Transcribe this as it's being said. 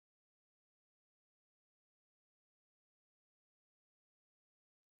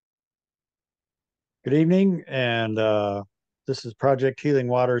Good evening, and this is Project Healing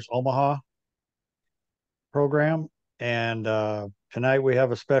Waters Omaha program. And tonight we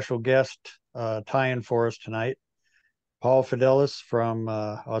have a special guest tie-in for us tonight, Paul Fedeles from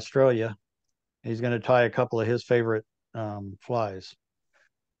Australia. He's going to tie a couple of his favorite flies.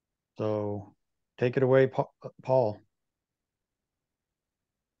 So take it away, Paul.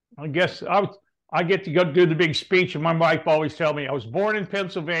 I guess I get to go do the big speech, and my wife always tell me I was born in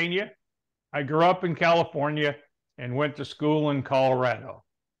Pennsylvania, I grew up in California, and went to school in Colorado.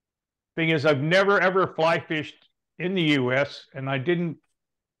 Thing is, I've never ever fly fished in the U.S., and I didn't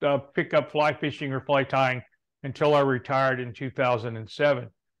pick up fly fishing or fly tying until I retired in 2007.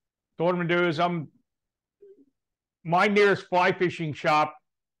 So what I'm gonna do is my nearest fly fishing shop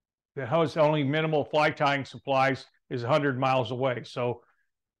that has only minimal fly tying supplies is 100 miles away. So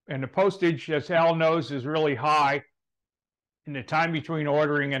and the postage, as Al knows, is really high, and the time between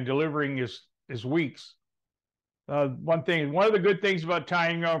ordering and delivering is weeks. One of the good things about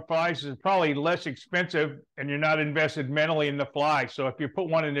tying your own flies is it's probably less expensive, and you're not invested mentally in the fly. So if you put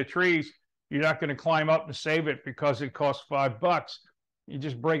one in the trees, you're not going to climb up and save it because it costs $5. You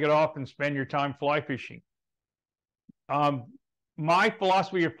just break it off and spend your time fly fishing. My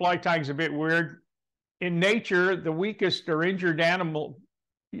philosophy of fly tying is a bit weird. In nature, the weakest or injured animal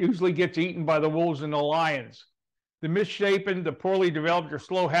usually gets eaten by the wolves and the lions. The misshapen, the poorly developed, or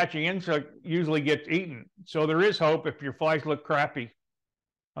slow hatching insect usually gets eaten. So there is hope if your flies look crappy.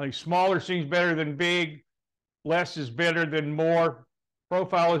 I think smaller seems better than big, less is better than more,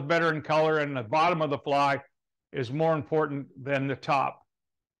 profile is better in color, and the bottom of the fly is more important than the top.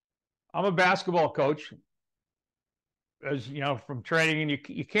 I'm a basketball coach, as you know, from training, and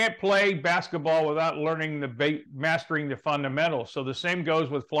you can't play basketball without mastering the fundamentals. So the same goes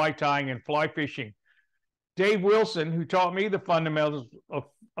with fly tying and fly fishing. Dave Wilson, who taught me the fundamentals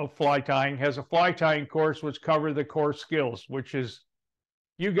of fly tying, has a fly tying course which covers the core skills, which is,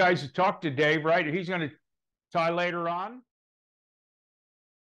 you guys have talked to Dave, right? He's going to tie later on.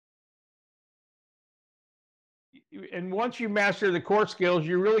 And once you master the core skills,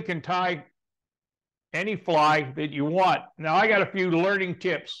 you really can tie any fly that you want. Now, I got a few learning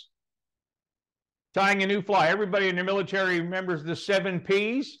tips. Tying a new fly. Everybody in the military remembers the 7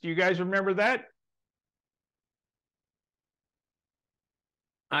 Ps. Do you guys remember that?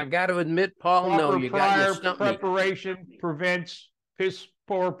 I got to admit, Paul, no, you stumped me. Preparation prevents piss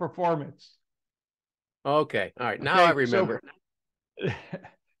poor performance. Okay, all right, now I remember.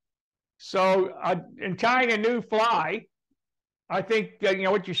 So in tying a new fly, I think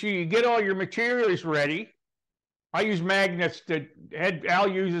what you get all your materials ready. I use magnets Al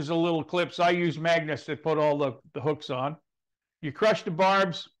uses a little clips. I use magnets that put all the hooks on. You crush the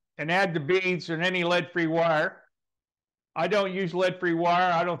barbs and add the beads and any lead-free wire. I don't use lead-free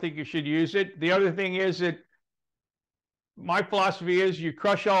wire. I don't think you should use it. The other thing is that my philosophy is you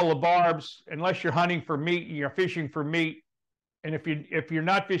crush all the barbs unless you're hunting for meat and you're fishing for meat. And if you're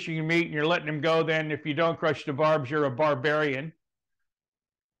not fishing meat and you're letting them go, then if you don't crush the barbs, you're a barbarian.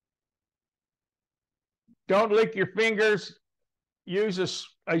 Don't lick your fingers. Use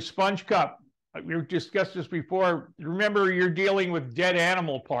a sponge cup. We've discussed this before. Remember, you're dealing with dead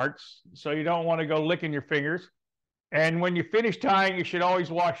animal parts, so you don't want to go licking your fingers. And when you finish tying, you should always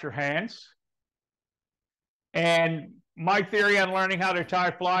wash your hands. And my theory on learning how to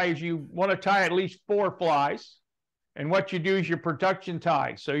tie fly is you want to tie at least 4 flies. And what you do is your production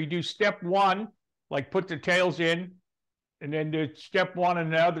tie. So you do step 1, like put the tails in, and then do step 1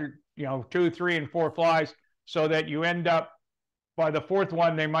 and another, 2, 3, and 4 flies, so that you end up by the 4th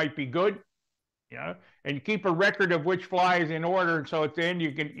one, they might be good. And you keep a record of which fly is in order. And so at the end,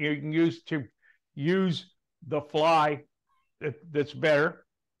 you can use the fly that's better.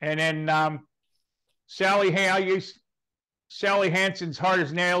 And then I use Sally Hansen's Hard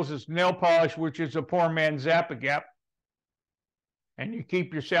as Nails as nail polish, which is a poor man's Zap-A-Gap. And you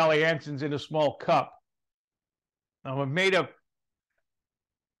keep your Sally Hansen's in a small cup. Now I'm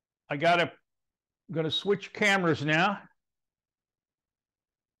going to switch cameras now.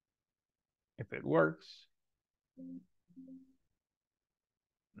 If it works.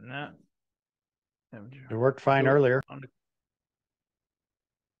 No. It worked fine earlier.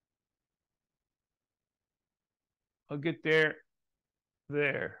 I'll get there.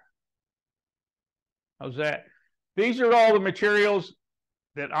 How's that? These are all the materials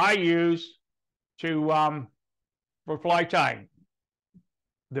that I use for fly tying.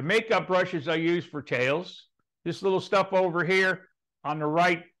 The makeup brushes I use for tails. This little stuff over here on the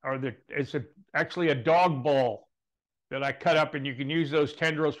right it's actually a dog ball that I cut up, and you can use those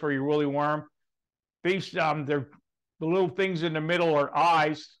tendrils for your woolly worm. These they're the little things in the middle are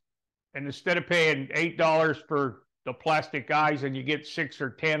eyes. and instead of paying $8 for the plastic eyes and you get 6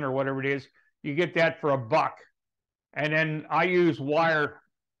 or 10 or whatever it is, you get that for $1. And then I use wire,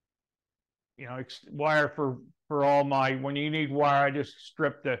 wire for all my, when you need wire, I just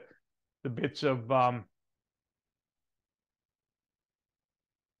strip the bits of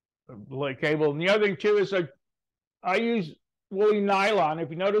cable. And the other thing too is I use woolly nylon. If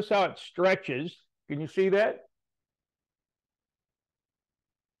you notice how it stretches, can you see that?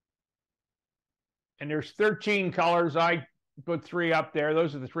 And there's 13 colors. I put 3 up there.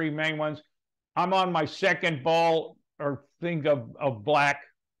 Those are the 3 main ones. I'm on my second ball or thing of black.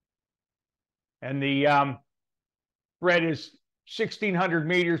 And the thread is 1,600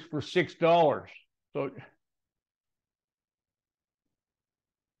 meters for $6. So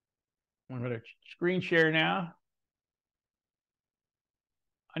I'm going to screen share now.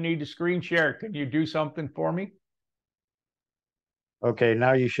 I need to screen share. Can you do something for me? Okay,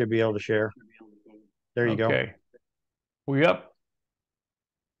 now you should be able to share. There you go. Okay. We up?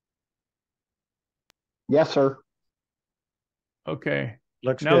 Yes, sir. Okay.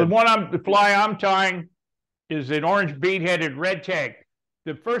 Looks Now good. the fly I'm tying is an orange bead-headed red tag.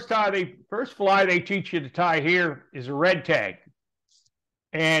 The first fly they teach you to tie here is a red tag.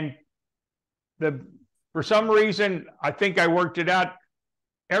 And for some reason, I think I worked it out.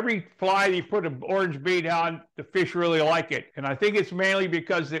 Every fly you put an orange bead on, the fish really like it. And I think it's mainly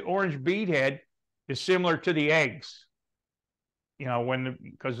because the orange bead head is similar to the eggs.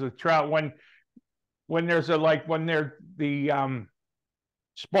 Because the trout, when there's the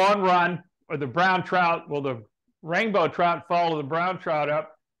spawn run or the brown trout, well, the rainbow trout follow the brown trout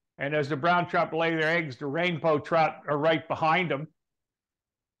up. And as the brown trout lay their eggs, the rainbow trout are right behind them.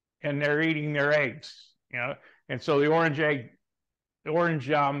 And they're eating their eggs, And so the orange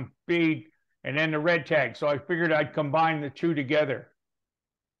bead, and then the red tag. So I figured I'd combine the two together.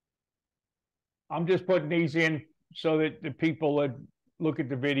 I'm just putting these in so that the people that look at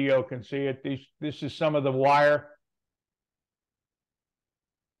the video can see it. This is some of the wire.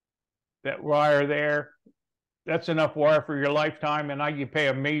 That wire there, that's enough wire for your lifetime. And you pay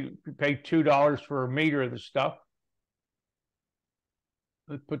 $2 for a meter of the stuff.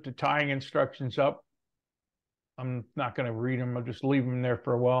 Let's put the tying instructions up. I'm not going to read them. I'll just leave them there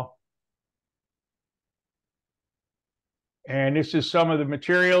for a while. And this is some of the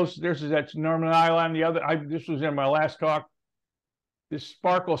materials. That's normal nylon. This was in my last talk. This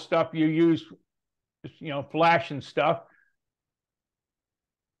sparkle stuff you use, flash and stuff.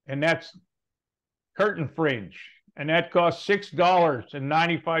 And that's curtain fringe. And that costs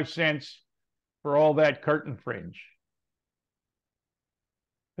 $6.95 for all that curtain fringe.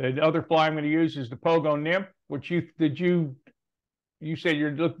 The other fly I'm going to use is the Pogo Nymph, which you said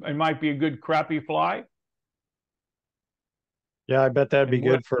it might be a good crappie fly. Yeah, I bet that'd be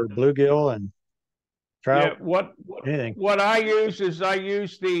good for bluegill and trout. Yeah, anything. What I use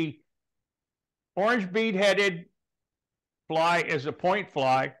the orange bead-headed fly as a point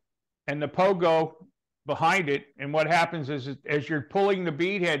fly, and the Pogo behind it. And what happens is, as you're pulling the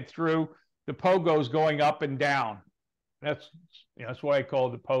bead head through, the Pogo's going up and down. That's why I call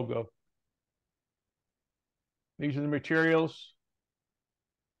it the Pogo. These are the materials.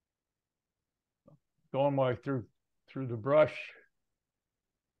 Going through the brush.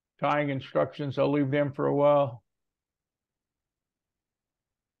 Tying instructions, I'll leave them for a while.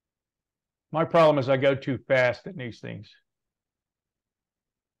 My problem is I go too fast in these things.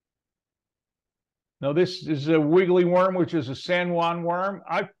 Now this is a wiggly worm, which is a San Juan worm.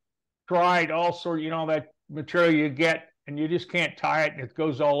 I've tried all sorts, that material you get, and you just can't tie it, and it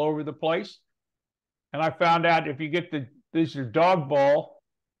goes all over the place. And I found out if you get these are dog ball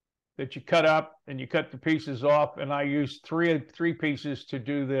that you cut up, and you cut the pieces off, and I use three pieces to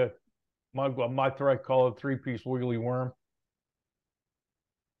do I call it 3-piece wiggly worm.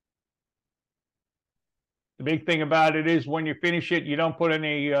 The big thing about it is when you finish it, you don't put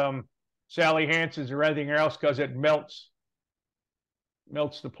any Sally Hansen's or anything else, because it melts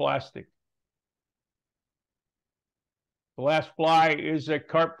the plastic. The last fly is a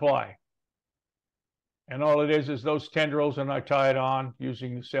carp fly. And all it is those tendrils, and I tie it on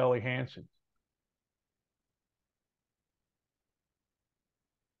using the Sally Hansen.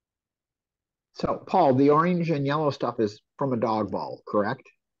 So, Paul, the orange and yellow stuff is from a dog ball, correct?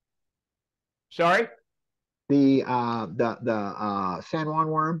 Sorry? The San Juan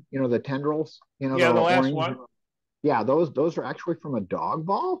worm, the tendrils, yeah, the last orange. one. Yeah, those are actually from a dog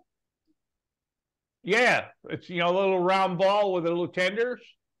ball? Yeah, it's a little round ball with a little tenders,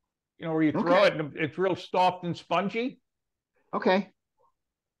 where you throw it, and it's real soft and spongy. Okay.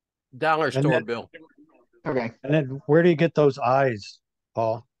 Dollar store bill. Okay. And then where do you get those eyes,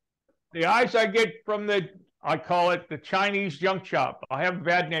 Paul? The eyes I get from I call it the Chinese junk shop. I have a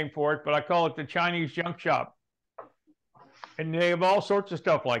bad name for it, but I call it the Chinese junk shop. And they have all sorts of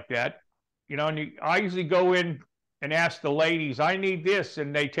stuff like that. And I usually go in and ask the ladies, I need this,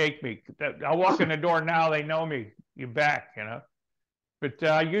 and they take me. I walk in the door now, they know me. You're back. But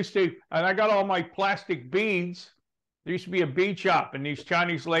I used to, and I got all my plastic beads. There used to be a bead shop, and these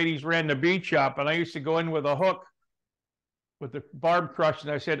Chinese ladies ran the bead shop, and I used to go in with a hook with the barb crush,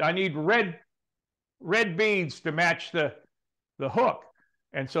 and I said, I need red beads to match the hook.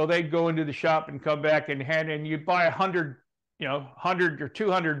 And so they'd go into the shop and come back and you'd buy 100 or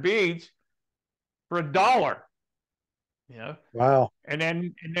 200 beads for $1. Wow. And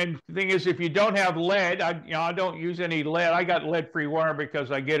then the thing is, if you don't have lead, I don't use any lead. I got lead-free wire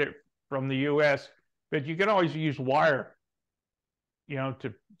because I get it from the U.S. But you can always use wire,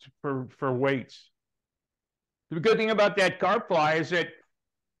 for weights. The good thing about that carp fly is that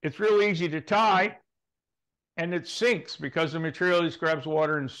it's real easy to tie, and it sinks because the material just grabs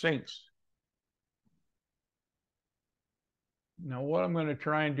water and sinks. Now, what I'm going to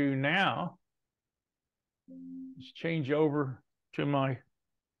try and do now is change over to my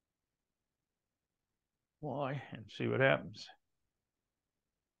fly and see what happens.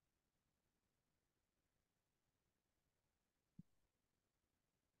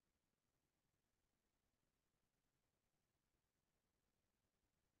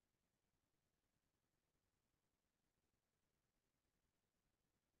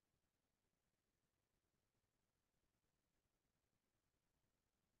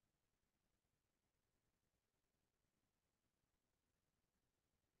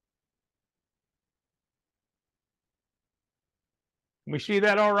 We see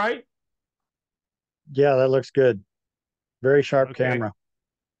that all right? Yeah, that looks good. Very sharp Okay. camera.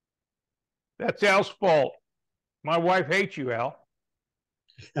 That's Al's fault. My wife hates you, Al.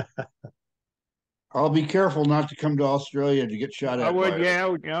 I'll be careful not to come to Australia to get shot at. I would, by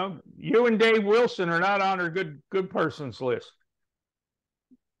yeah. You and Dave Wilson are not on her good persons list.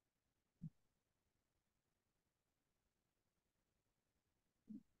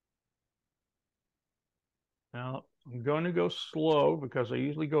 Now, I'm going to go slow because I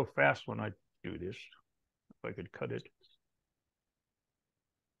usually go fast when I do this. If I could cut it.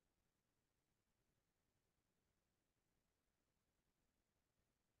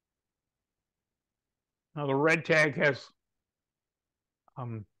 Now, the red tag has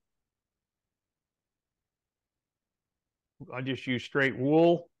I just use straight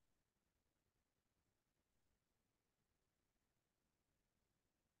wool.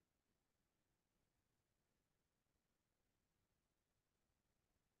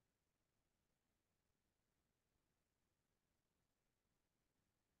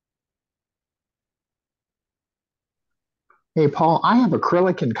 Hey, Paul, I have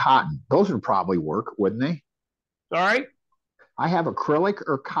acrylic and cotton. Those would probably work, wouldn't they? Sorry? I have acrylic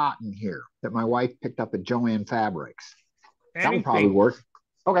or cotton here that my wife picked up at Joann Fabrics. That would probably Anything. work.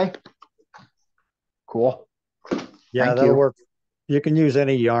 Okay. Cool. Yeah, Thank that'll you. work. You can use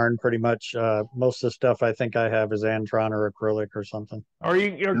any yarn pretty much. Most of the stuff I think I have is Antron or acrylic or something. Or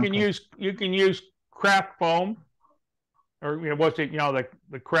you can Okay. use craft foam, or what's it?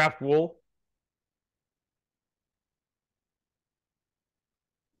 The craft wool.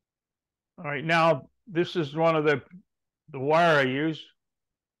 All right, now this is one of the wire I use.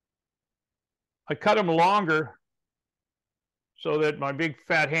 I cut them longer so that my big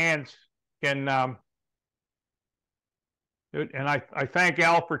fat hands can do it. And I thank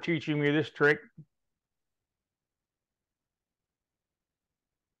Al for teaching me this trick.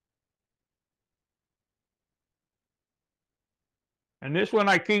 And this one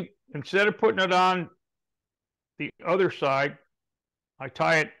I keep, instead of putting it on the other side, I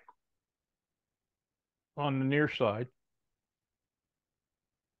tie it on the near side.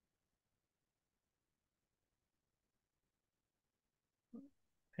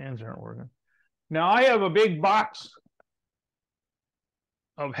 Hands aren't working. Now I have a big box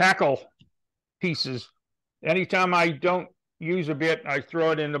of hackle pieces. Anytime I don't use a bit, I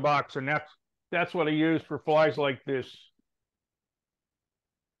throw it in the box, and that's what I use for flies like this.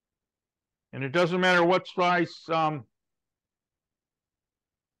 And it doesn't matter what size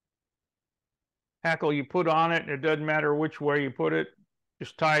hackle you put on it. It doesn't matter which way you put it.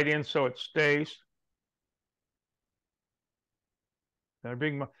 Just tie it in so it stays. Got a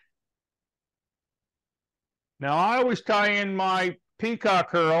big. Now I always tie in my peacock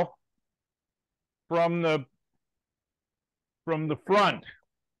curl from the front.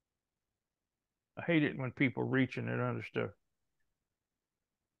 I hate it when people reach in it under stuff.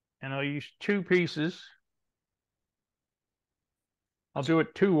 And I'll use 2 pieces. I'll do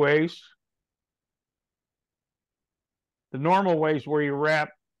it two ways. The normal way is where you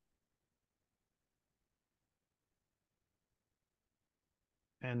wrap.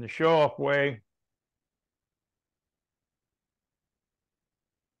 And the show-off way,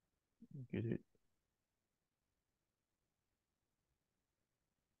 get it.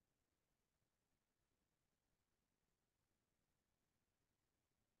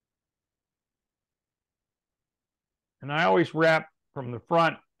 And I always wrap from the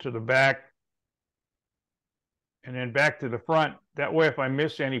front to the back and then back to the front. That way, if I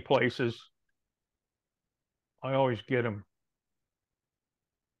miss any places, I always get them.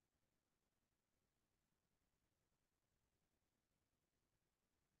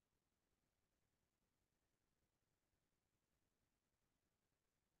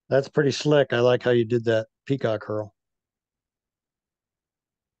 That's pretty slick. I like how you did that peacock curl.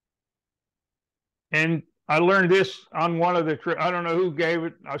 And I learned this on one of the I don't know who gave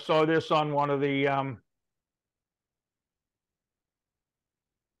it. I saw this on one of the I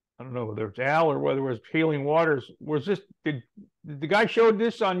don't know whether it's Al or whether it was Healing Waters. Was this did the guy showed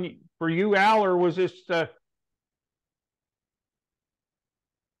this on for you, Al, or was this I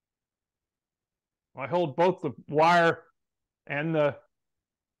hold both the wire and the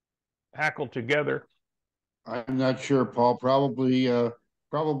hackle together. I'm not sure, Paul. Probably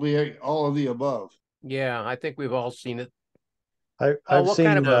all of the above. Yeah, I think we've all seen it. I've what seen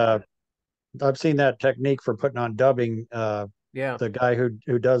kind of I've seen that technique for putting on dubbing. Yeah. The guy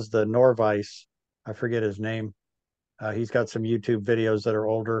who does the Norvise, I forget his name. He's got some YouTube videos that are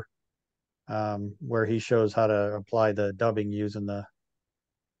older, where he shows how to apply the dubbing using the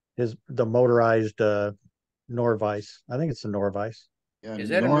motorized Norvise. I think it's the Norvise. Yeah, Is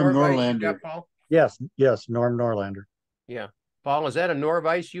that Norm a Norvise you Norlander. got, Paul? Yes, Norm Norlander. Yeah. Paul, is that a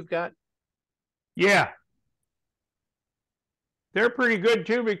Norvise you've got? Yeah. They're pretty good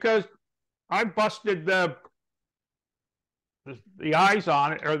too because I busted the eyes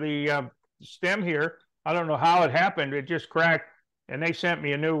on it, or the stem here. I don't know how it happened. It just cracked, and they sent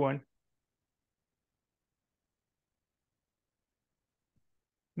me a new one.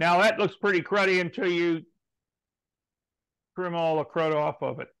 Now that looks pretty cruddy until you trim all the crud off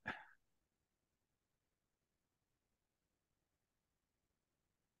of it.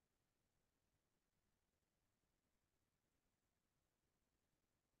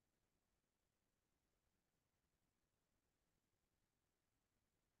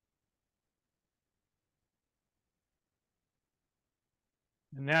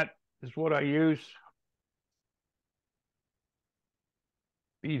 And that is what I use.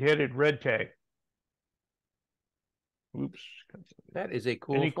 Bead-headed red tag. Oops. That is a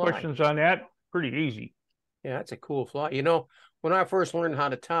cool Any fly. questions on that? Pretty easy. Yeah, that's a cool fly. You know, when I first learned how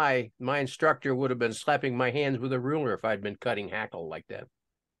to tie, my instructor would have been slapping my hands with a ruler if I'd been cutting hackle like that.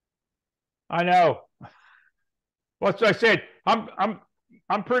 I know. What's I said?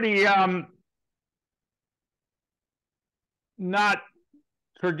 I'm pretty not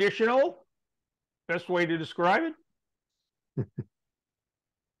traditional. Best way to describe it.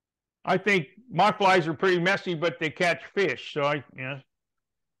 I think my flies are pretty messy, but they catch fish. So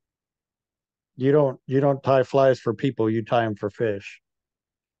You don't tie flies for people. You tie them for fish.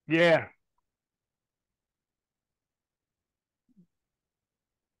 Yeah.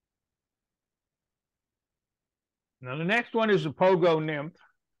 Now the next one is a pogo nymph.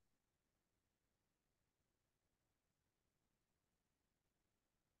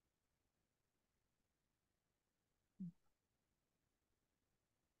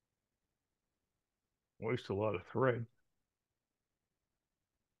 Waste a lot of thread.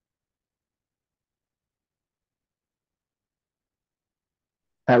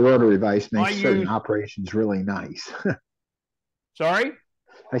 That rotary vise makes certain operations really nice. Sorry?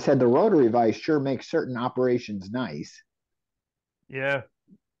 I said the rotary vise sure makes certain operations nice. Yeah.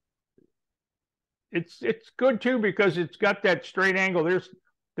 It's good too because it's got that straight angle.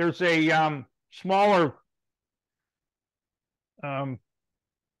 There's a smaller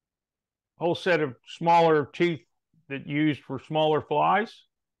whole set of smaller teeth that used for smaller flies.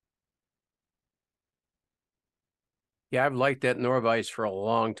 Yeah, I've liked that Norvise for a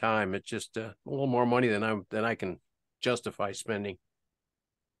long time. It's just a little more money than I can justify spending.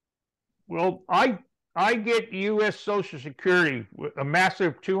 Well, I get U.S. Social Security, a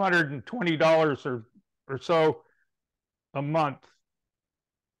massive $220 or so a month,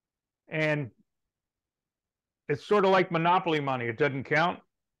 and it's sort of like Monopoly money. It doesn't count.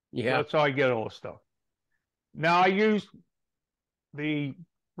 Yeah, so that's how I get all the stuff. Now I use the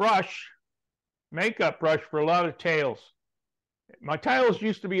makeup brush for a lot of tails. My tails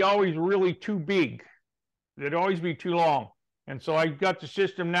used to be always really too big. They'd always be too long. And so I got the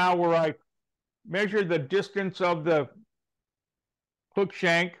system now where I measure the distance of the hook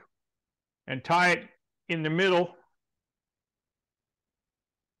shank and tie it in the middle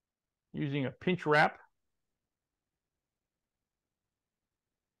using a pinch wrap.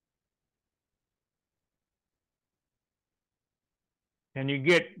 And you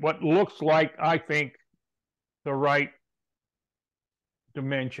get what looks like, I think, the right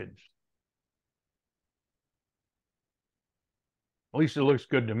dimensions. At least it looks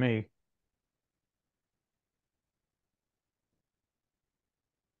good to me.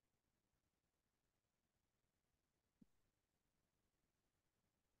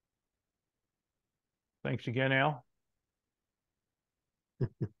 Thanks again, Al.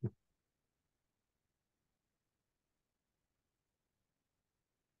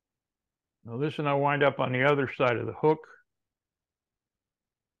 Now this one I wind up on the other side of the hook.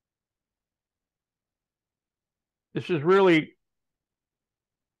 This is really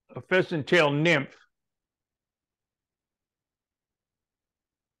a pheasant tail nymph.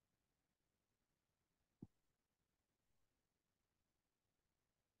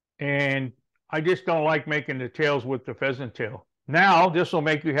 And I just don't like making the tails with the pheasant tail. Now, this will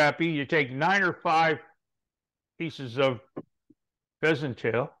make you happy. You take 9 or 5 pieces of pheasant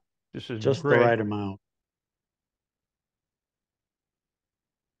tail. This is Just gray. the right amount.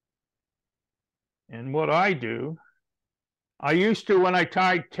 And what I do, I used to, when I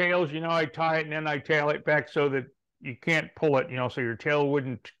tied tails, I tie it and then I tail it back so that you can't pull it, so your tail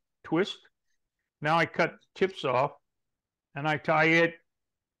wouldn't twist. Now I cut the tips off and I tie it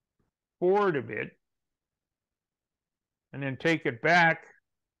forward a bit and then take it back.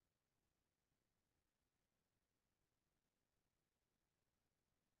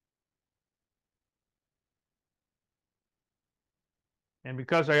 And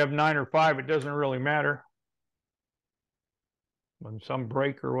because I have 9 or 5, it doesn't really matter when some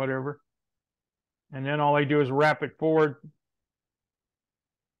break or whatever. And then all I do is wrap it forward.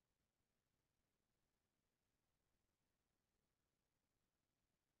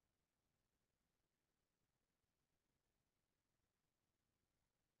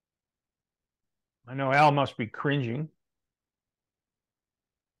 I know Al must be cringing.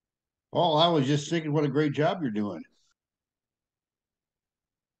 Paul, I was just thinking what a great job you're doing.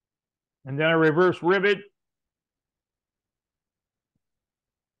 And then I reverse rivet.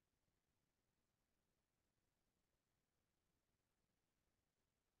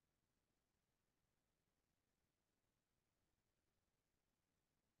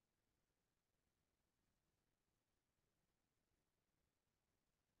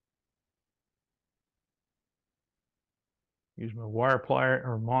 Use my wire plier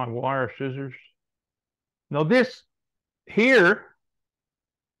or my wire scissors. Now this here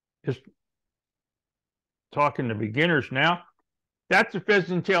is talking to beginners now. That's a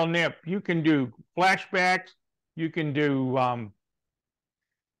pheasant tail nip. You can do flashbacks. You can do,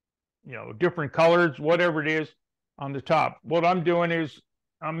 different colors, whatever it is on the top. What I'm doing is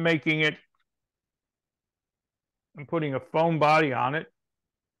I'm putting a foam body on it.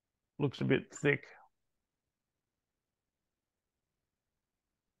 Looks a bit thick.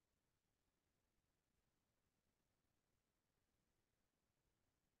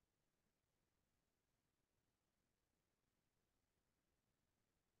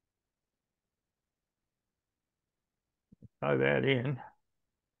 Tie that in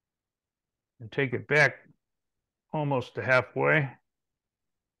and take it back almost to halfway.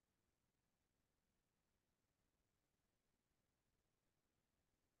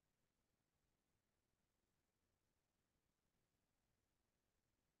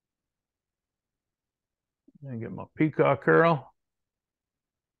 Then get my peacock curl.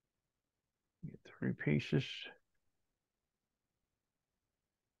 Get 3 pieces.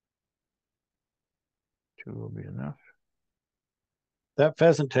 2 will be enough. That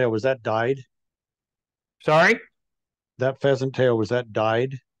pheasant tail, was that dyed? Sorry? That pheasant tail, was that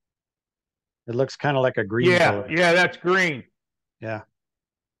dyed? It looks kind of like a green color. Yeah, that's green. Yeah.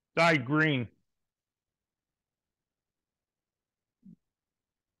 Dyed green.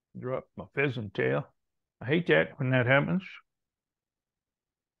 Drop my pheasant tail. I hate that when that happens.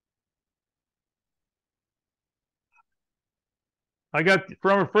 I got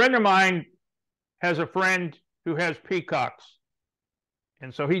from a friend of mine has a friend who has peacocks.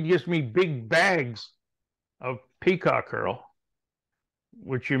 And so he gives me big bags of peacock curl,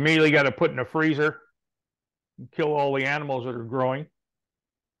 which you immediately got to put in a freezer and kill all the animals that are growing.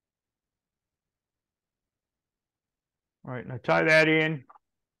 All right, and I tie that in.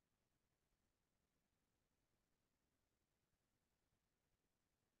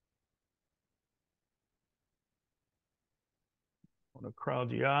 want to crowd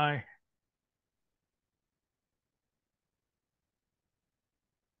the eye.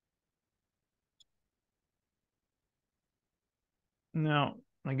 Now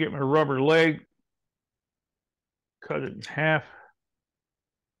I get my rubber leg, cut it in half.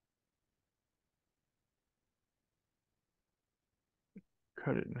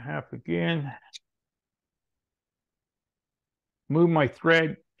 Cut it in half again. Move my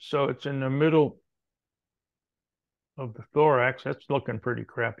thread so it's in the middle of the thorax. That's looking pretty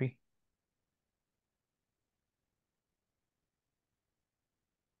crappy.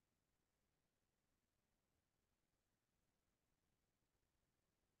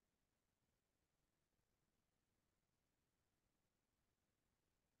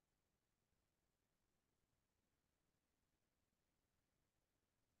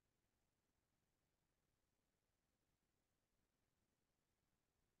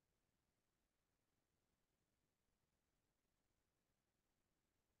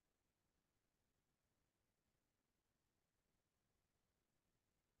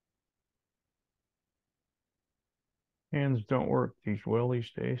 Hands don't work well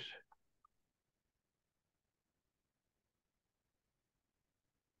these days.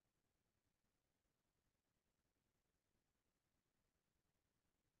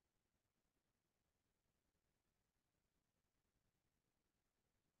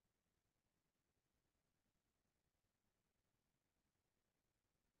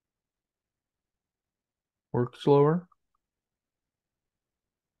 Work slower.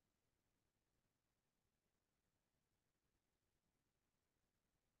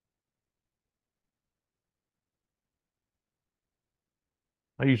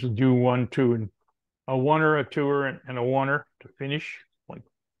 I usually do 1, 2, and a oneer, a twoer, and a oneer to finish, like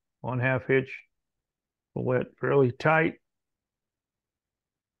 1/2 hitch. Pull it fairly tight.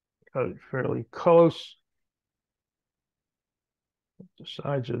 Cut it fairly close. Put the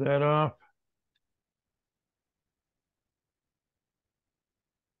sides of that off.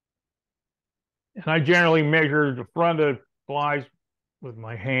 And I generally measure the front of the flies with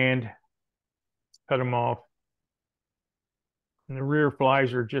my hand, cut them off. And the rear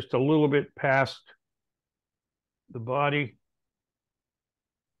flies are just a little bit past the body.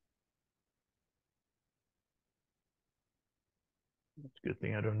 It's a good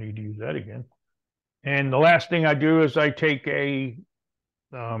thing I don't need to use that again. And the last thing I do is I take a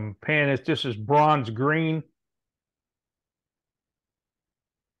pan. This is bronze green.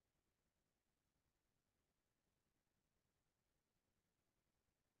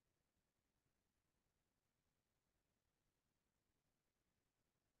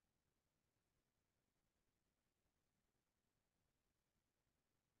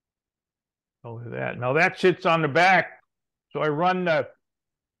 Oh, look at that. Now that sits on the back. So I run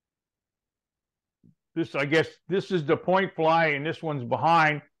this, I guess this is the point fly and this one's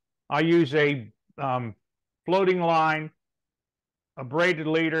behind. I use a floating line, a braided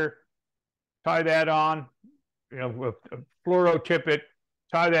leader, tie that on, with a fluoro tippet,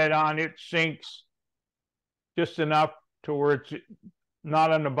 tie that on, it sinks just enough to where it's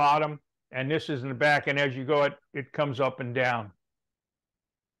not on the bottom. And this is in the back. And as you go, it comes up and down.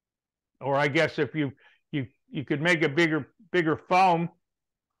 Or I guess if you could make a bigger foam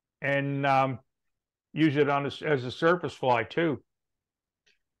and use it on as a surface fly too.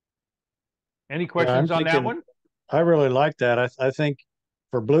 Any questions on that one? I really like that. I think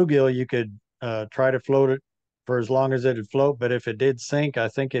for bluegill you could try to float it for as long as it'd float, but if it did sink, I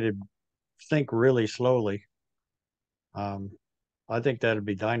think it'd sink really slowly. I think that'd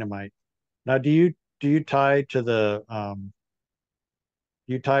be dynamite. Now, do you tie to the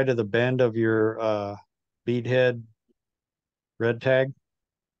bend of your bead head red tag,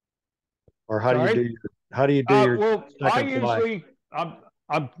 or how Sorry? do you do your well, I second fly? usually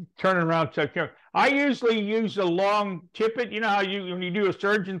I'm turning around to camera. I usually use a long tippet. You know how when you do a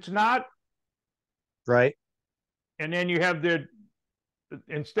surgeon's knot, Right. and then you have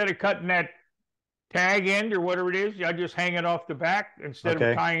instead of cutting that tag end or whatever it is, I just hang it off the back instead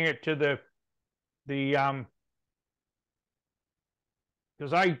of tying it to the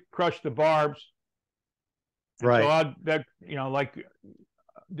because I crush the barbs. Right. So like,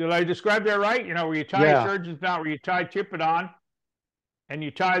 did I describe that right? Where you tie a surgeon's knot, where you tie tippet on, and you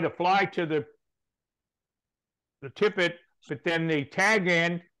tie the fly to the tippet, but then the tag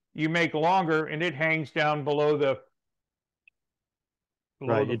end you make longer, and it hangs down below the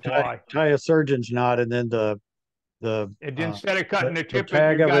Right. You fly. tie a surgeon's knot, and then instead of cutting the tippet,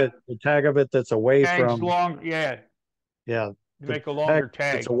 the tag of it that's away from long. Yeah. Yeah. You make a longer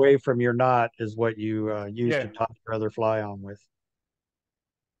tag. That's away from your knot is what you use to tie your other fly on with.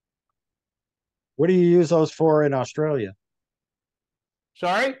 What do you use those for in Australia?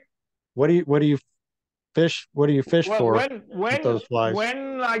 Sorry? What do you fish? What do you fish Well, for when with when those flies?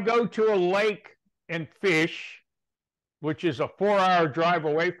 when I go to a lake and fish, which is a 4-hour drive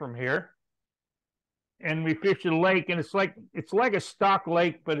away from here, and we fish a lake, and it's like a stock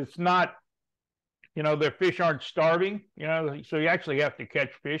lake, but it's not. The fish aren't starving. So you actually have to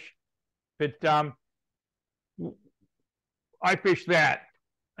catch fish. But I fish that,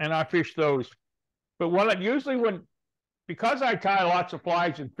 and I fish those. But because I tie lots of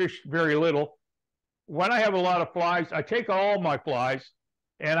flies and fish very little, when I have a lot of flies, I take all my flies,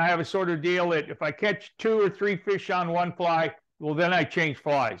 and I have a sort of deal that if I catch 2 or 3 fish on one fly, well, then I change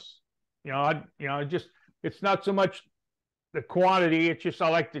flies. It's not so much the quantity. It's just I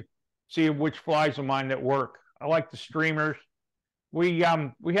like to see which flies of mine that work. I like the streamers. We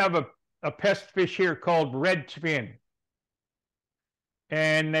have a pest fish here called red fin,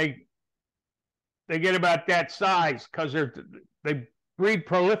 and they get about that size because they breed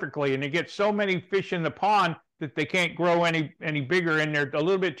prolifically, and they get so many fish in the pond that they can't grow any bigger, and they're a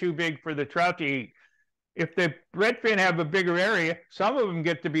little bit too big for the trout to eat. If the redfin have a bigger area, some of them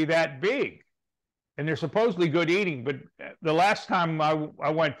get to be that big, and they're supposedly good eating. But the last time I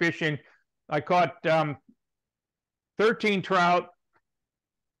went fishing, I caught 13 trout,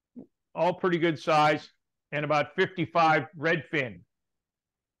 all pretty good size, and about 55 redfin.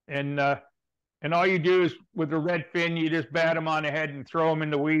 And all you do is with the redfin, you just bat them on the head and throw them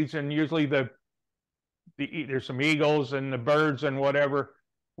in the weeds, and usually there's some eagles and the birds and whatever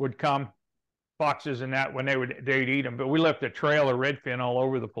would come, foxes and that, when they'd eat them. But we left a trail of redfin all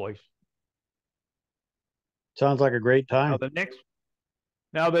over the place. Sounds like a great time.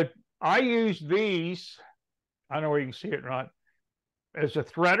 Now that I use these, I don't know where you can see it or not, as a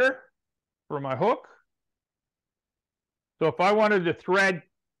threader for my hook. So if I wanted to thread,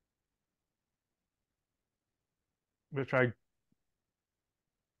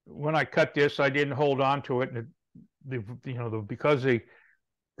 when I cut this, I didn't hold on to it, and because the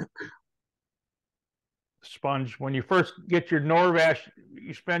sponge, when you first get your Norvash,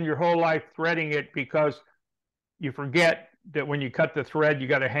 you spend your whole life threading it because you forget that when you cut the thread, you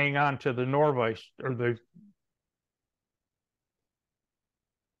got to hang on to the Norvise or the.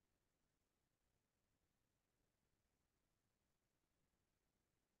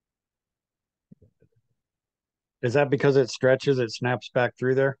 Is that because it stretches, it snaps back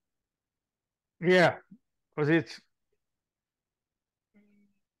through there? Yeah, because I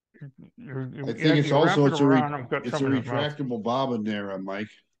think it's also it's a retractable bobbin there, Mike.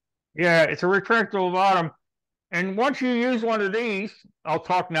 Yeah, it's a retractable bottom. And once you use one of these, I'll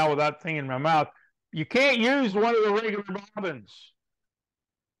talk now without thing in my mouth. You can't use one of the regular bobbins.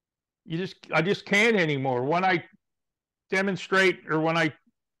 I just can't anymore. When I demonstrate, or when I,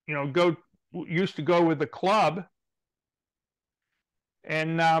 used to go with the club,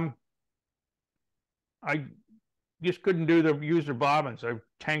 and I just couldn't do the user bobbins. I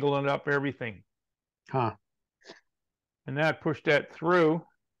tangled up everything. Huh. And that pushed that through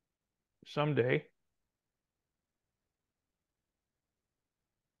someday.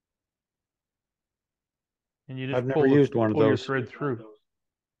 And you just I've never used one of pull your those. thread through.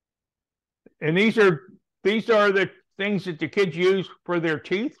 And these are the things that the kids use for their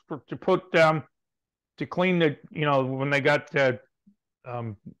teeth to put to clean the when they got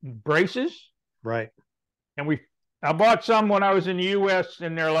braces. Right. And I bought some when I was in the U.S.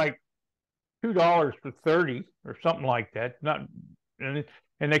 and they're like $2 for 30 or something like that. And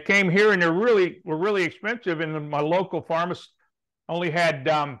they came here and were really expensive. And my local pharmacist only had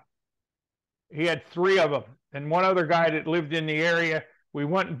he had 3 of them. And one other guy that lived in the area, we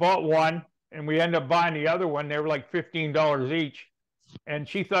went and bought one, and we ended up buying the other one. They were like $15 each. And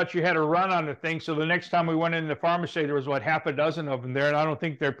she thought she had a run on the thing. So the next time we went in the pharmacy, there was half a dozen of them there. And I don't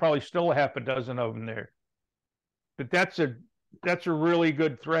think there's probably still a half a dozen of them there. But that's a really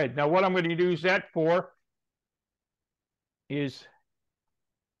good thread. Now, what I'm going to use that for is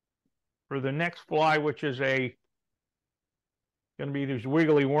for the next fly, which is going to be this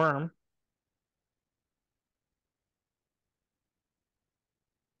wiggly worm.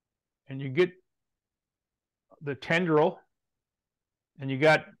 And you get the tendril, and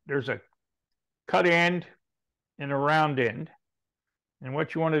there's a cut end and a round end. And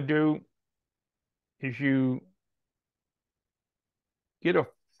what you want to do is you get a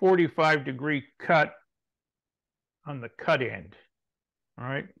 45-degree cut on the cut end. All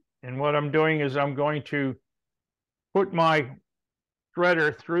right. And what I'm doing is I'm going to put my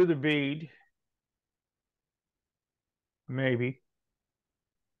threader through the bead, maybe.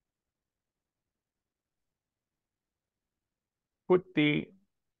 Put the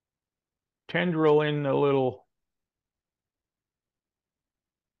tendril in the little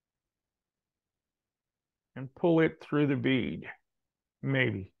and pull it through the bead.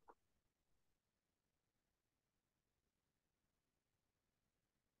 Maybe.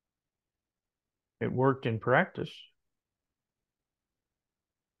 It worked in practice.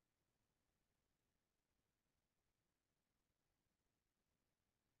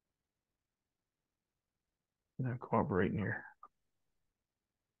 Not cooperating here.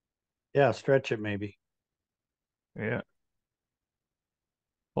 Yeah, stretch it maybe. Yeah.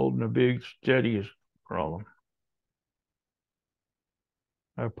 Holding a big steady is a problem.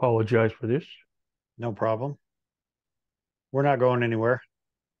 I apologize for this. No problem. We're not going anywhere.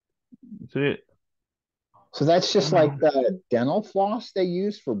 That's it. So that's just like the dental floss they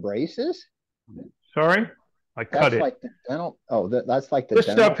use for braces? Sorry? I cut That's it. like the dental. Oh, that's like the This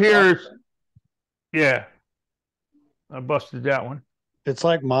dental stuff here floss? is, yeah. I busted that one. It's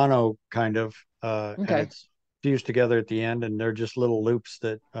like mono kind of, and Okay. it's fused together at the end, and they're just little loops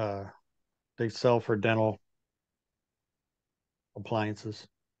that they sell for dental appliances.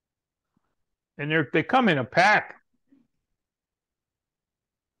 And they come in a pack.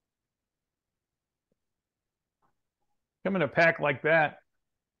 Come in a pack like that.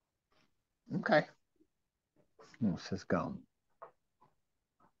 Okay. Oh, this is gum.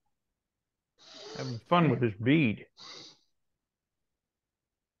 Having fun with this bead.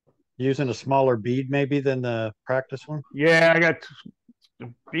 Using a smaller bead maybe than the practice one. Yeah, I got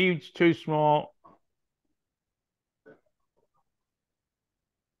the bead's too small.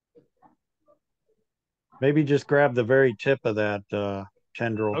 Maybe just grab the very tip of that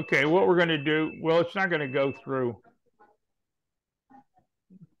tendril. Okay, what we're going to do, well, it's not going to go through.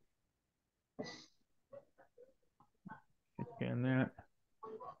 Can that.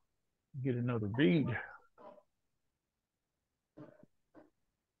 Get another bead.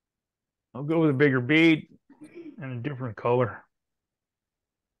 I'll go with a bigger bead and a different color.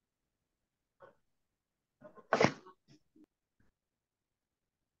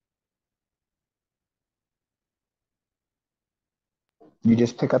 You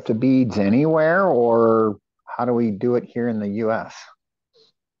just pick up the beads anywhere, or how do we do it here in the US?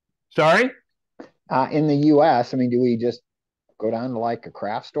 Sorry? In the US, I mean, do we just go down to like a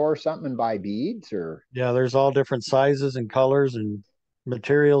craft store or something and buy beads, or? Yeah, there's all different sizes and colors and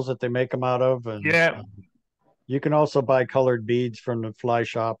materials that they make them out of, and Yeah. you can also buy colored beads from the fly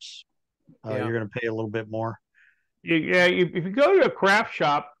shops. Yeah. You're going to pay a little bit more. Yeah, if you go to a craft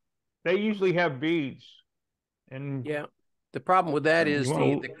shop, they usually have beads. And Yeah. The problem with that is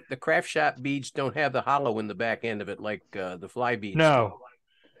wanna- the craft shop beads don't have the hollow in the back end of it like the fly beads no,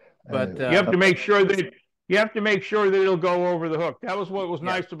 do. But you have to make sure that it'll go over the hook. That was what was Yeah.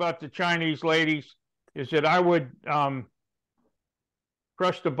 nice about the Chinese ladies, is that I would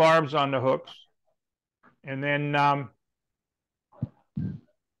crush the barbs on the hooks, and then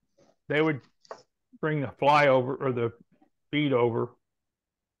they would bring the fly over or the bead over,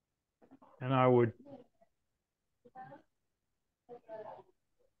 and I would.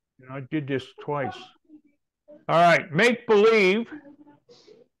 I did this twice. All right, make believe.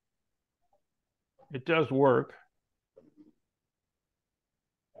 It does work.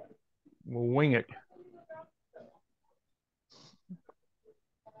 We'll wing it.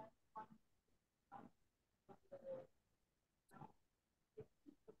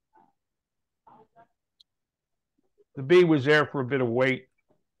 The bee was there for a bit of weight.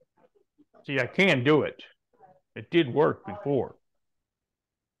 See, I can do it. It did work before.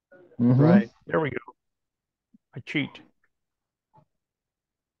 Mhm. Right. There we go. I cheat.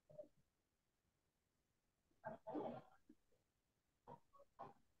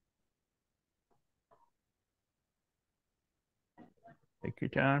 Take your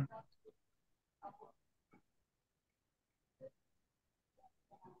time.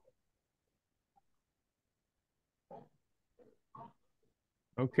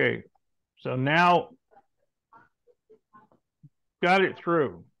 Okay, so now got it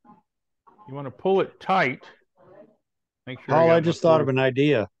through. You want to pull it tight. Make sure Paul, got I my just thought of 40. an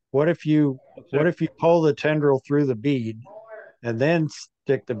idea. What if you pull the tendril through the bead and then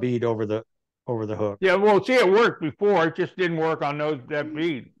stick the bead over the hook? Yeah, well, see, it worked before. It just didn't work on that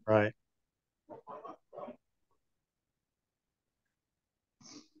bead. Right.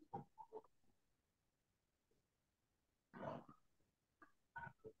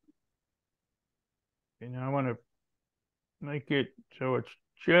 And I want to make it so it's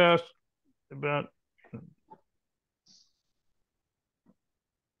just about.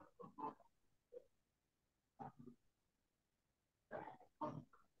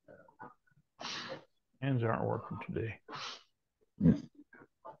 Hands aren't working today.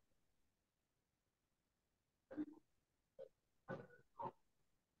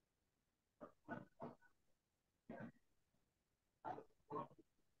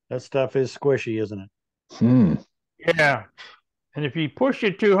 That stuff is squishy, isn't it? Hmm. Yeah. And if you push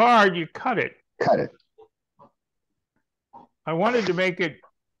it too hard, you cut it. Cut it. I wanted to make it.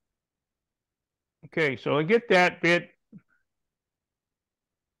 Okay, so I get that bit.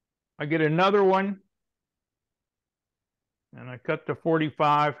 I get another one. And I cut to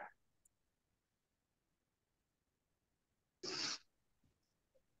 45.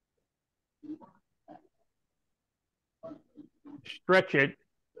 Stretch it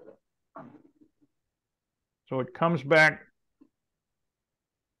so it comes back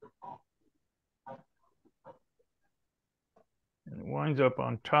and it winds up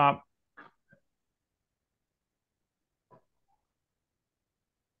on top.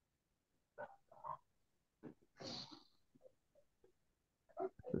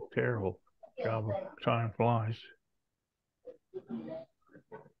 It's a terrible job of time flies.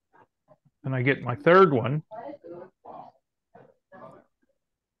 And I get my third one.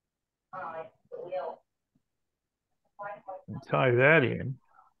 And tie that in.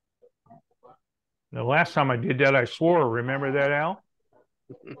 The last time I did that, I swore. Remember that, Al?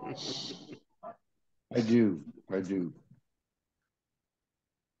 I do. I do.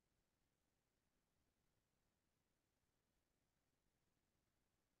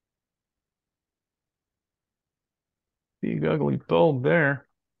 Big ugly bulb there.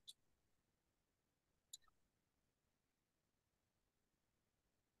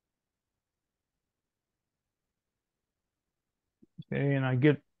 Okay, and I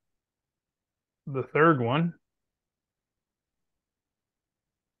get the third one.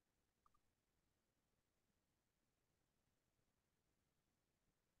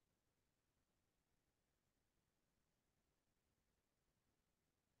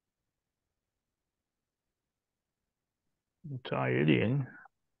 And tie it in.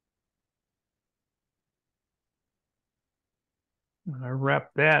 And I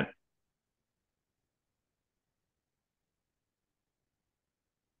wrap that.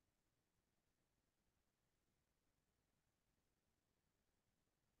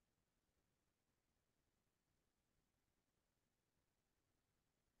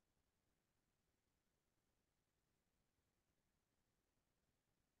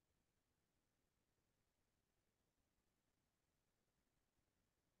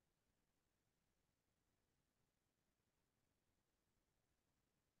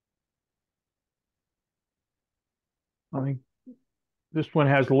 I think this one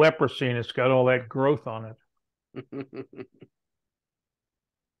has leprosy and it's got all that growth on it.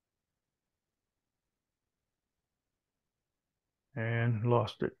 And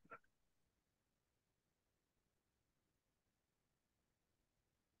lost it.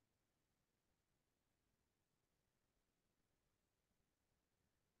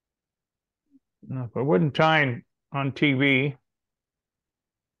 Now, if I wasn't tying on TV,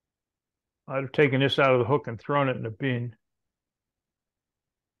 I'd have taken this out of the hook and thrown it in the bin.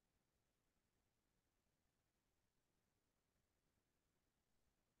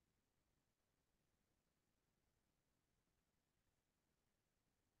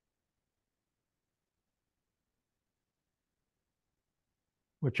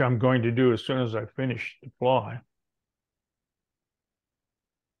 Which I'm going to do as soon as I finish the fly.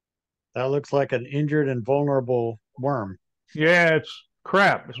 That looks like an injured and vulnerable worm. Yeah, it's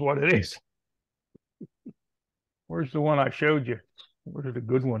crap is what it is. Where's the one I showed you? Where's the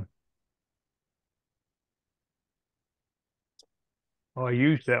good one? Oh, I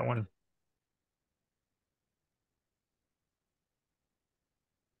used that one.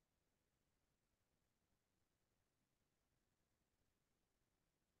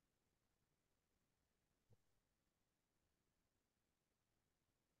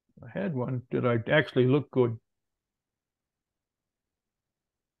 I had one. Did I actually look good?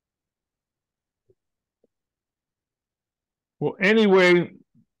 Well, anyway,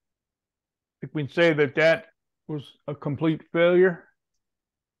 if we say that that was a complete failure.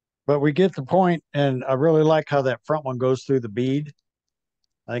 But we get the point, and I really like how that front one goes through the bead.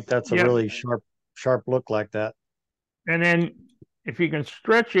 I think that's a Yep. really sharp look like that. And then if you can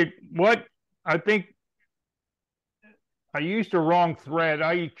stretch it, what I think I used the wrong thread.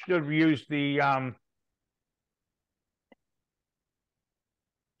 I should have used the a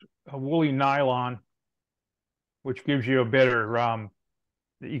woolly nylon, which gives you a better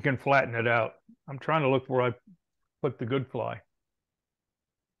that you can flatten it out. I'm trying to look where I put the good fly.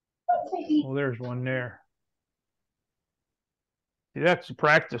 Well, there's one there. See, that's the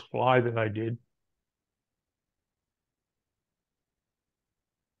practice fly that I did.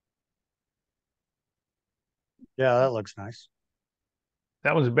 Yeah, that looks nice.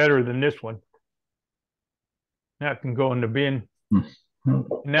 That was better than this one. That can go in the bin.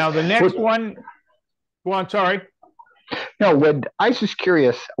 Now the next one, go on, sorry. No, I was just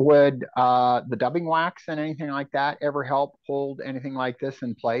curious, would the dubbing wax and anything like that ever help hold anything like this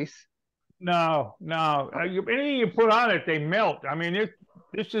in place? No, no. Anything you put on it, they melt. I mean,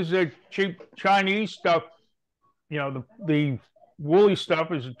 this is a cheap Chinese stuff. You know, the woolly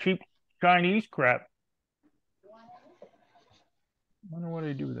stuff is a cheap Chinese crap. I wonder what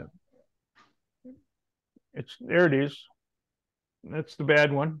they do with it. There it is. That's the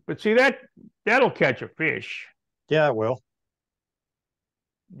bad one. But see, that'll catch a fish. Yeah, it will.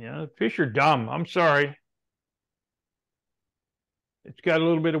 Yeah, fish are dumb. I'm sorry. It's got a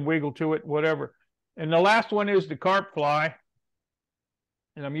little bit of wiggle to it, whatever. And the last one is the carp fly.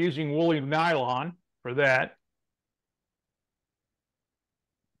 And I'm using woolly nylon for that.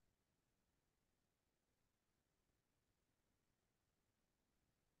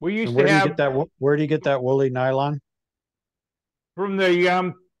 We used to have where do you get that woolly nylon? from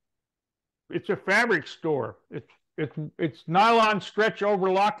the it's a fabric store. It's nylon stretch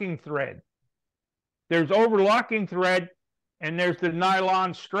overlocking thread. There's overlocking thread and there's the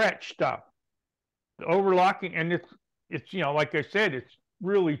nylon stretch stuff. The overlocking, and it's like I said, it's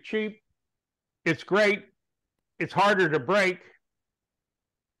really cheap. It's great. It's harder to break.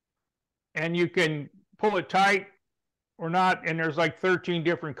 And you can pull it tight or not, and there's like 13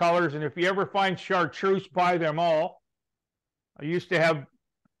 different colors. And if you ever find chartreuse, buy them all. I used to have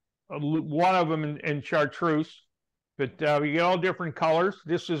one of them in chartreuse, but you get all different colors.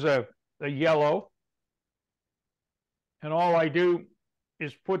 This is a yellow. And all I do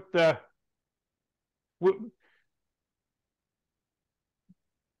is put the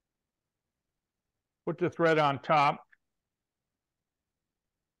thread on top.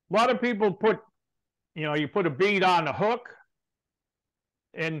 A lot of people you put a bead on the hook,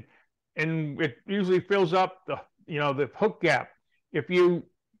 and it usually fills up the hook gap. If you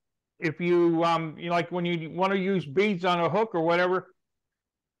like when you want to use beads on a hook or whatever,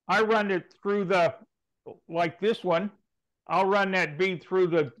 I run it through like this one. I'll run that bead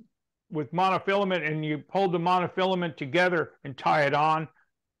through with monofilament, and you hold the monofilament together and tie it on,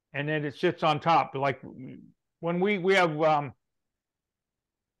 and then it sits on top. Like when we have the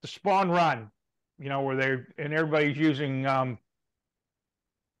spawn run, where everybody's using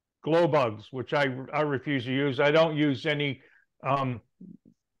glow bugs, which I refuse to use. I don't use any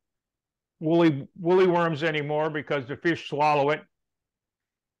woolly worms anymore because the fish swallow it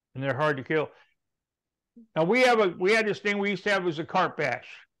and they're hard to kill. Now we had this thing we used to have as a carp bash.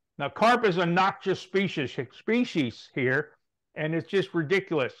 Now carp is a noxious species here, and it's just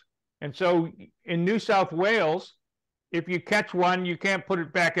ridiculous. And so in New South Wales, if you catch one, you can't put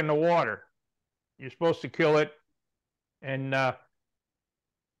it back in the water. You're supposed to kill it, and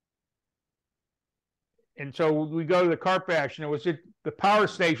so we go to the carp bash, and it was at the power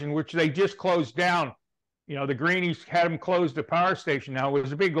station, which they just closed down. The Greenies had them close the power station. Now it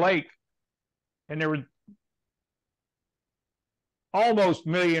was a big lake, and there were almost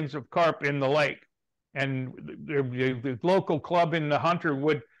millions of carp in the lake, and the local club in the Hunter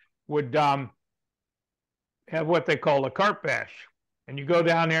would have what they call a carp bash, and you go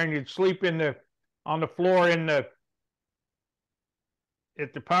down there and you'd sleep on the floor at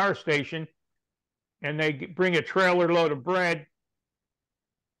the power station, and they bring a trailer load of bread,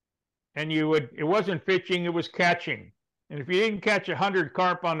 and it wasn't fishing, it was catching. And if you didn't catch 100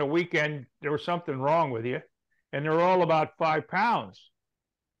 carp on the weekend, there was something wrong with you. And they're all about 5 pounds.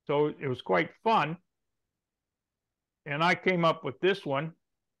 So it was quite fun. And I came up with this one.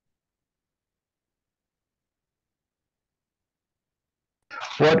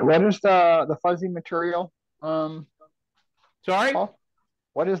 What is the fuzzy material? Sorry? Paul?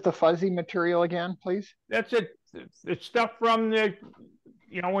 What is the fuzzy material again, please? That's it. It's stuff from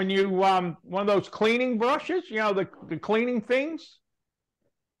when you one of those cleaning brushes, the cleaning things.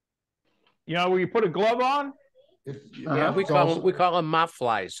 Where you put a glove on. Yeah, we call them mop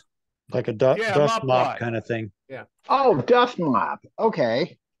flies. Like a dust mop kind of thing. Yeah. Oh, dust mop.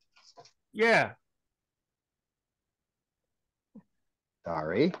 Okay. Yeah.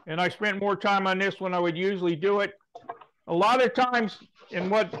 Sorry. And I spent more time on this when I would usually do it. A lot of times,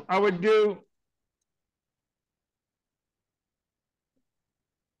 and what I would do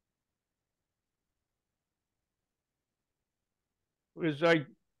is I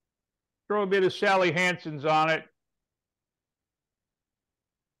throw a bit of Sally Hansen's on it.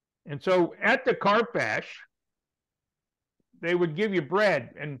 And so at the carp bash, they would give you bread.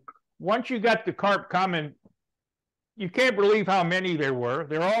 And once you got the carp coming, you can't believe how many there were.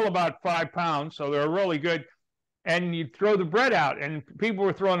 They're all about 5 pounds, so they're really good. And you throw the bread out, and people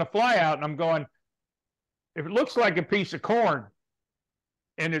were throwing a fly out, and I'm going, if it looks like a piece of corn,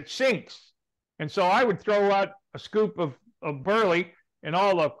 and it sinks. And so I would throw out a scoop of burley, and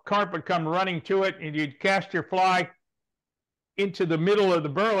all the carp would come running to it, and you'd cast your fly into the middle of the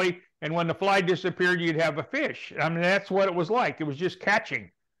burley, and when the fly disappeared, you'd have a fish. I mean, that's what it was like. It was just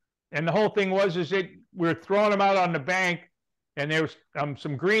catching. And the whole thing was we were throwing them out on the bank, and there was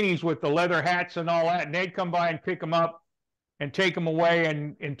some greenies with the leather hats and all that, and they'd come by and pick them up and take them away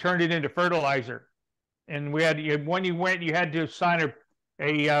and turn it into fertilizer. And when you went, you had to sign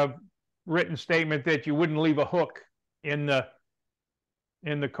a written statement that you wouldn't leave a hook in the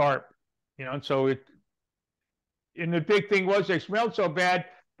carp, and so and the big thing was they smelled so bad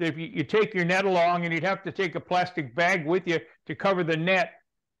that if you take your net along, and you'd have to take a plastic bag with you to cover the net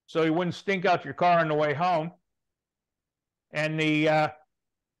so you wouldn't stink out your car on the way home. And I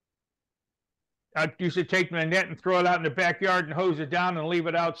used to take my net and throw it out in the backyard and hose it down and leave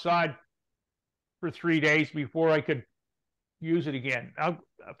it outside for 3 days before I could use it again.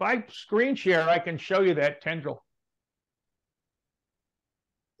 If I screen share, I can show you that tendril.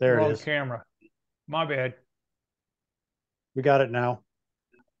 There it Wrong is. camera. My bad. We got it now.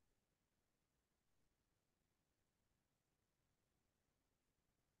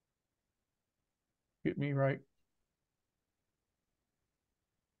 Get me right.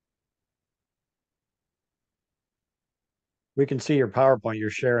 We can see your PowerPoint. You're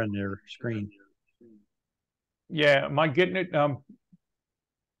sharing your screen. Yeah, am I getting it? Some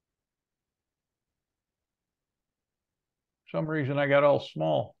reason I got all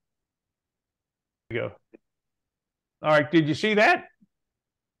small. There we go. All right, did you see that?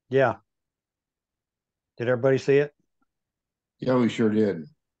 Yeah. Did everybody see it? Yeah, we sure did.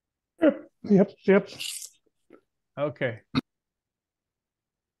 Yep. Okay.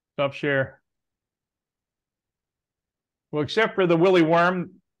 Stop share. Well, except for the willy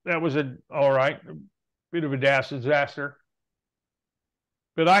worm, that was all right, a bit of a disaster.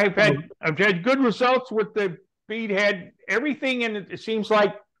 But I've had good results with the beadhead. Everything in it seems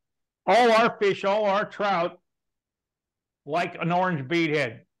like all our fish, all our trout, like an orange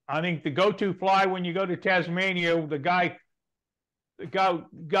beadhead. I think the go-to fly when you go to Tasmania, the guy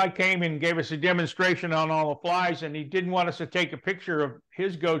came and gave us a demonstration on all the flies, and he didn't want us to take a picture of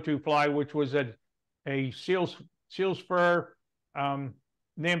his go-to fly, which was a seal's fur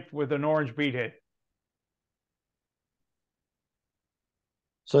nymph with an orange beadhead.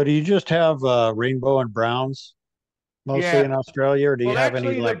 So do you just have rainbow and browns mostly in Australia, or do you have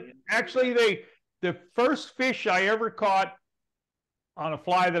any like? The first fish I ever caught on a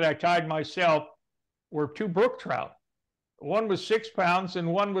fly that I tied myself were 2 brook trout. One was 6 pounds and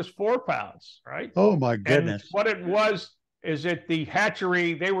one was 4 pounds, right? Oh my goodness. And what it was is that the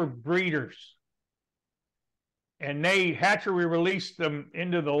hatchery, they were breeders. And hatchery released them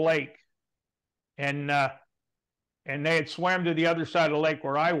into the lake. And they had swam to the other side of the lake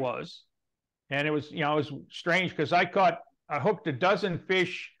where I was. And it was, it was strange because I hooked a dozen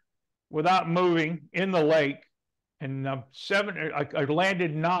fish without moving in the lake. And I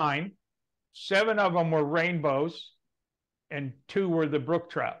landed 9. 7 of them were rainbows, and 2 were the brook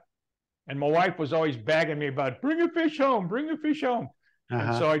trout. And my wife was always bagging me about, bring a fish home, bring a fish home.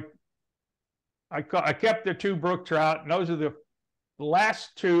 And so I kept the 2 brook trout, and those are the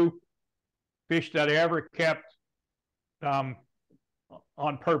last 2 fish that I ever kept on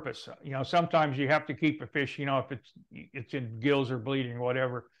purpose. Sometimes you have to keep a fish, if it's in gills or bleeding or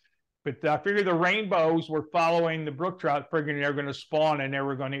whatever. But I figured the rainbows were following the brook trout, figuring they were going to spawn and they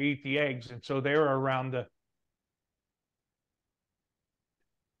were going to eat the eggs. And so they were around the.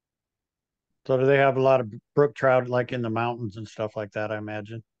 So do they have a lot of brook trout like in the mountains and stuff like that, I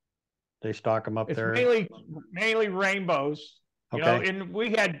imagine? They stock them up there? It's mainly rainbows. Okay. And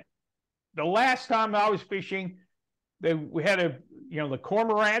we had, the last time I was fishing, we had the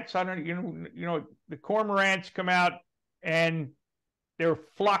cormorants. The cormorants come out, and there were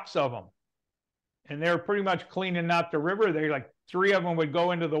flocks of them, and they were pretty much cleaning out the river. They like 3 of them would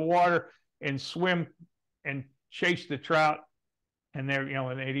go into the water and swim and chase the trout, and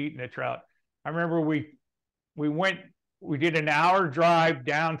and they'd eat the trout. I remember we did an hour drive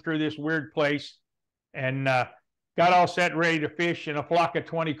down through this weird place, and got all set ready to fish, and a flock of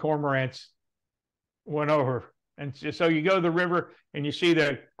 20 cormorants went over. And so you go to the river and you see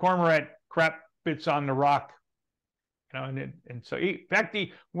the cormorant crap bits on the rock. And so in fact,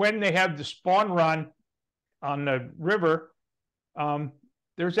 when they have the spawn run on the river,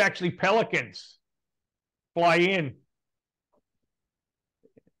 there's actually pelicans fly in.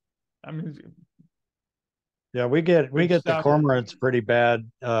 I mean, yeah, we get the stuff. cormorants pretty bad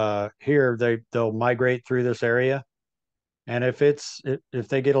here. They'll migrate through this area, And if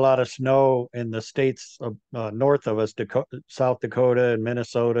they get a lot of snow in the states north of us, South Dakota and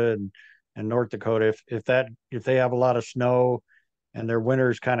Minnesota and North Dakota, if they have a lot of snow and their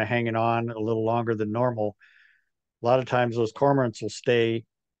winter's kind of hanging on a little longer than normal, a lot of times those cormorants will stay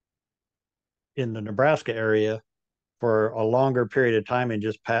in the Nebraska area for a longer period of time and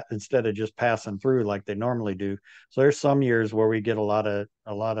instead of just passing through like they normally do. So there's some years where we get a lot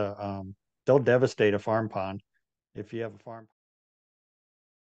of they'll devastate a farm pond if you have a farm.